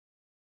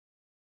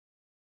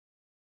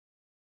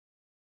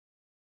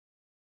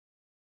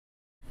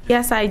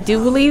Yes, I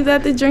do believe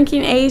that the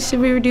drinking age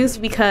should be reduced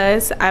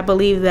because I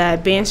believe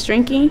that binge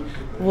drinking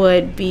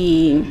would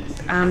be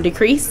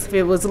decreased. If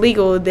it was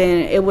legal,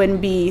 then it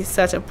wouldn't be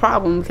such a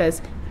problem because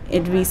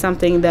it'd be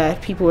something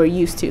that people are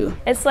used to.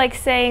 It's like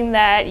saying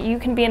that you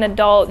can be an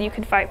adult, you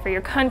can fight for your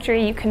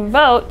country, you can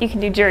vote, you can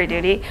do jury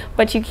duty,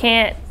 but you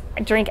can't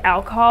drink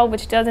alcohol,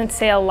 which doesn't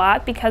say a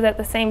lot because at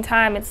the same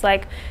time it's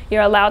like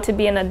you're allowed to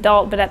be an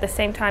adult, but at the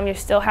same time you're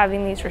still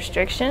having these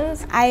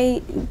restrictions.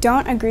 I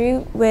don't agree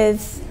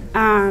with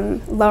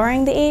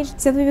lowering the age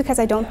simply because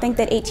I don't think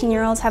that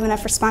 18-year-olds have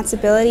enough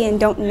responsibility and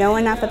don't know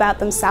enough about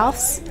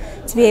themselves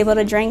to be able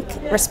to drink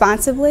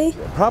responsibly.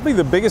 Probably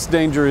the biggest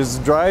danger is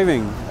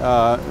driving.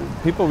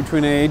 People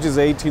between the ages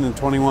 18 and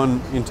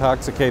 21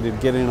 intoxicated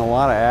get in a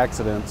lot of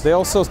accidents. They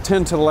also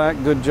tend to lack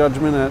good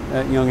judgment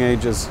at young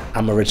ages.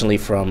 I'm originally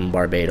from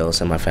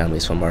Barbados and my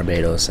family's from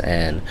Barbados,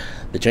 and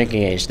the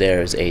drinking age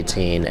there is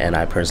 18, and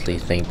I personally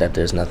think that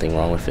there's nothing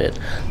wrong with it.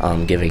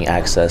 Giving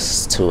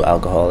access to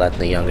alcohol at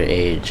the younger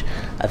age,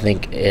 I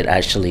think it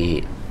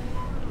actually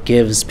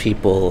gives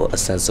people a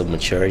sense of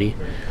maturity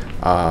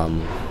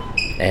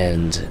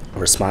and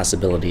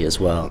responsibility as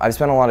well. I've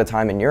spent a lot of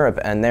time in Europe,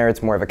 and there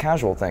it's more of a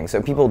casual thing.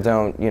 So people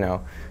don't,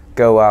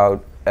 go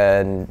out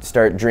and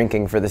start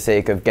drinking for the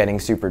sake of getting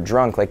super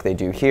drunk like they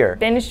do here.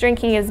 Binge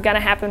drinking is going to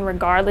happen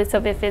regardless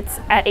of if it's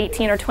at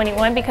 18 or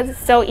 21 because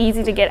it's so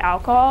easy to get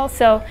alcohol.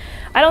 So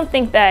I don't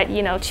think that,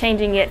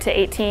 changing it to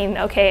 18,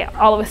 okay,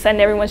 all of a sudden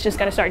everyone's just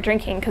going to start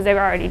drinking because they've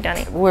already done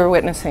it. We're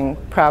witnessing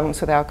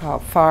problems with alcohol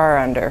far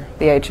under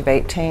the age of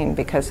 18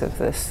 because of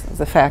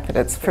the fact that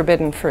it's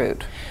forbidden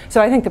fruit.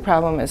 So I think the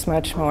problem is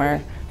much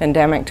more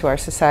endemic to our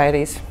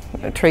society's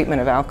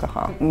treatment of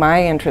alcohol.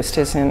 My interest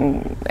is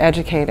in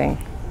educating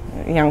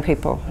young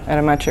people at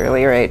a much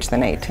earlier age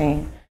than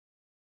 18.